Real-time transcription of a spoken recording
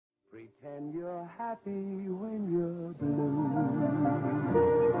Pretend you're happy when you're blue.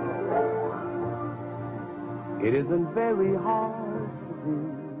 It isn't very hard to do.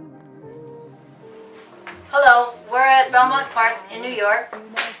 Hello, we're at Belmont Park in New York,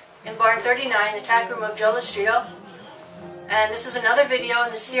 in barn 39, the tack room of Joe Lestrito. And this is another video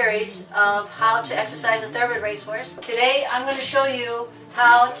in the series of how to exercise a thoroughbred racehorse. Today I'm going to show you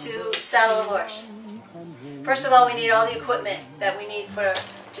how to saddle a horse. First of all, we need all the equipment that we need to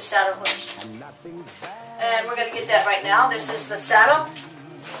saddle a horse. And we're going to get that right now. This is the saddle.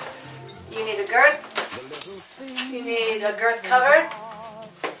 You need a girth. You need a girth cover.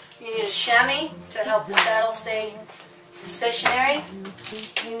 You need a chamois to help the saddle stay stationary.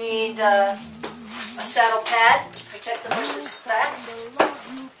 You need a saddle pad to protect the horse's back.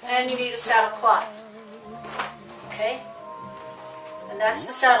 And you need a saddle cloth. Okay? And that's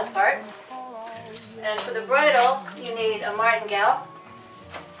the saddle part. And for the bridle, you need a martingale.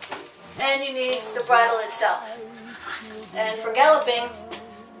 And you need the bridle itself. And for galloping,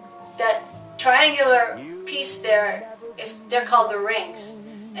 that triangular piece there, they're called the rings.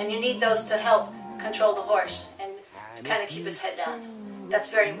 And you need those to help control the horse and to kind of keep his head down. That's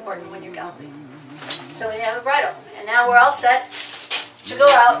very important when you're galloping. So we have a bridle. And now we're all set to go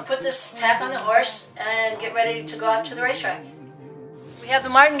out, put this tack on the horse, and get ready to go out to the racetrack. We have the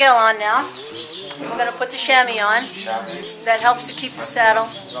martingale on now. We're going to put the chamois on. That helps to keep the saddle.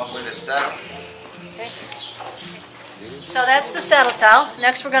 Okay. So that's the saddle towel.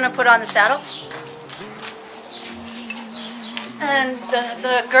 Next we're going to put on the saddle. And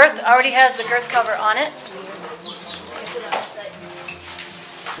the girth already has the girth cover on it.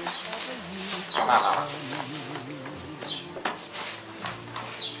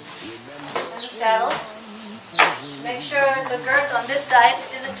 And the saddle. Make sure the girth on this side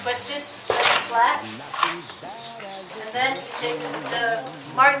isn't twisted, it's flat. And then you take the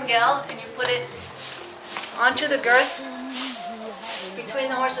martingale and you put it onto the girth between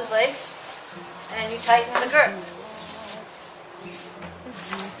the horse's legs and you tighten the girth.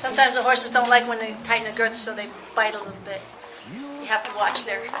 Sometimes the horses don't like when they tighten the girth, so they bite a little bit. You have to watch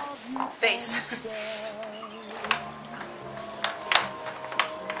their face.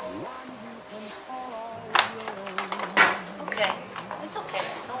 Okay, it's okay,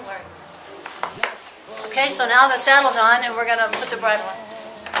 don't worry. Okay, so now the saddle's on and we're going to put the bridle on.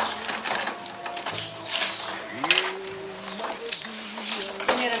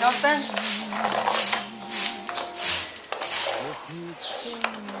 You need a nose bend?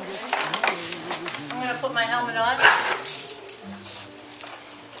 I'm going to put my helmet on.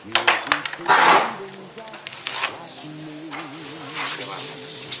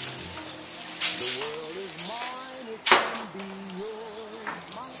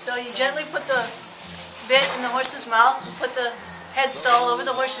 So you gently put the bit in the horse's mouth and put the headstall over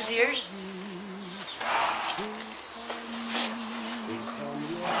the horse's ears.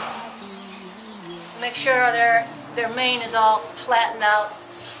 Make sure their mane is all flattened out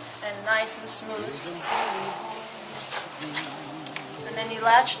and nice and smooth. And then you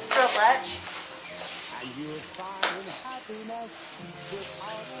latch the throat latch.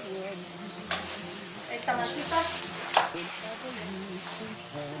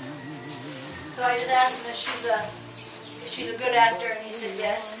 So I just asked him if she's a good actor, and he said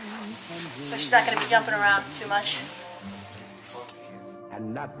yes. So she's not going to be jumping around too much.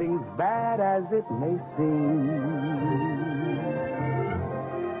 And nothing's bad as it may seem.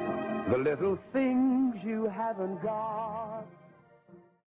 The little things you haven't got.